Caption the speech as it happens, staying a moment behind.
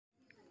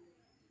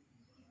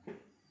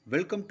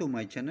Welcome to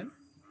my channel.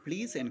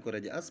 Please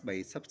encourage us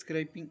by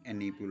subscribing,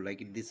 and if you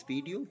like this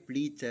video,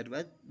 please share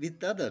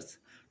with others.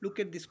 Look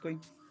at this coin.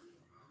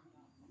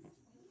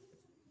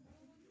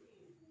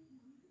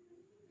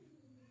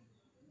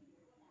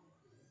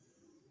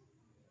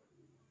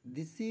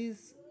 This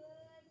is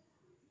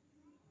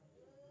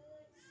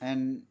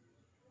an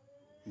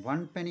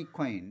 1 penny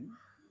coin.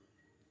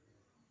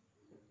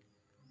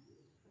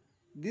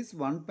 This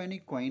 1 penny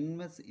coin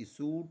was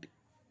issued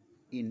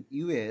in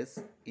US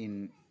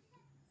in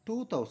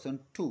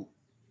 2002.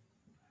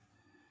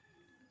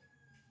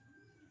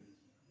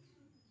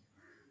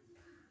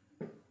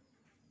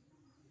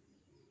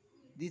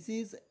 This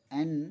is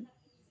an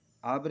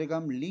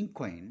Abraham Lincoln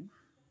coin.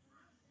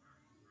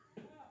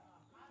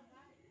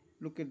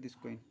 Look at this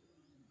coin.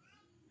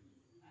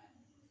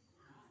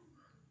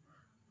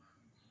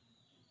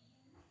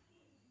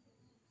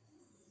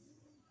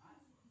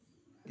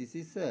 This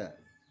is a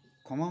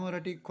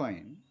commemorative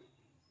coin.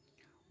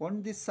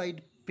 On this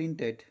side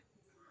printed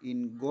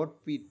in God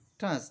we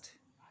trust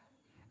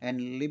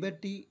and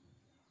liberty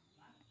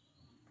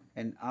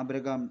and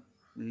Abraham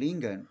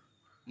Lincoln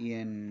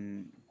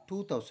in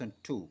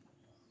 2002.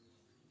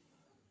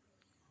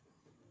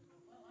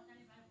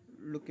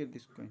 Look at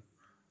this coin.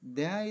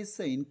 There is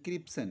an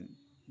inscription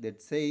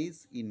that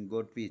says in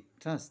God we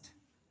trust.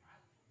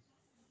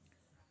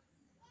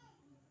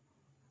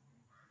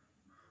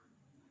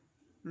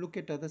 Look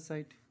at other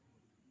side.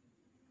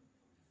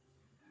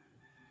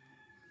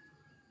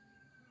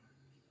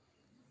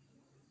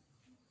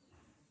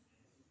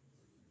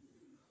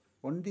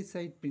 On this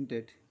side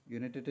printed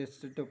United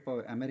States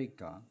of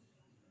America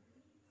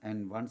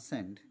and 1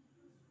 cent.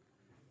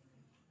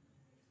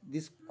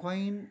 This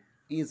coin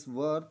is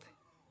worth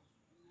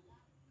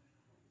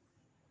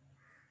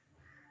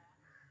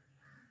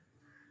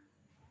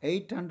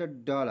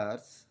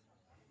 $800.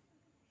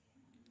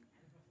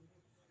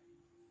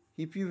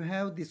 If you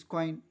have this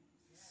coin,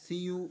 see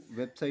you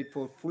website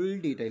for full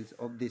details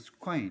of this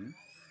coin.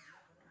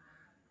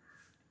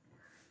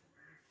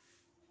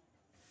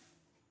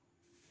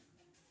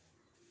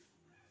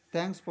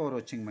 Thanks for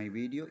watching my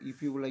video.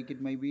 If you like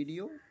my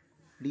video,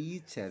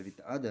 please share with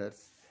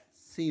others.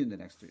 See you in the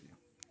next video.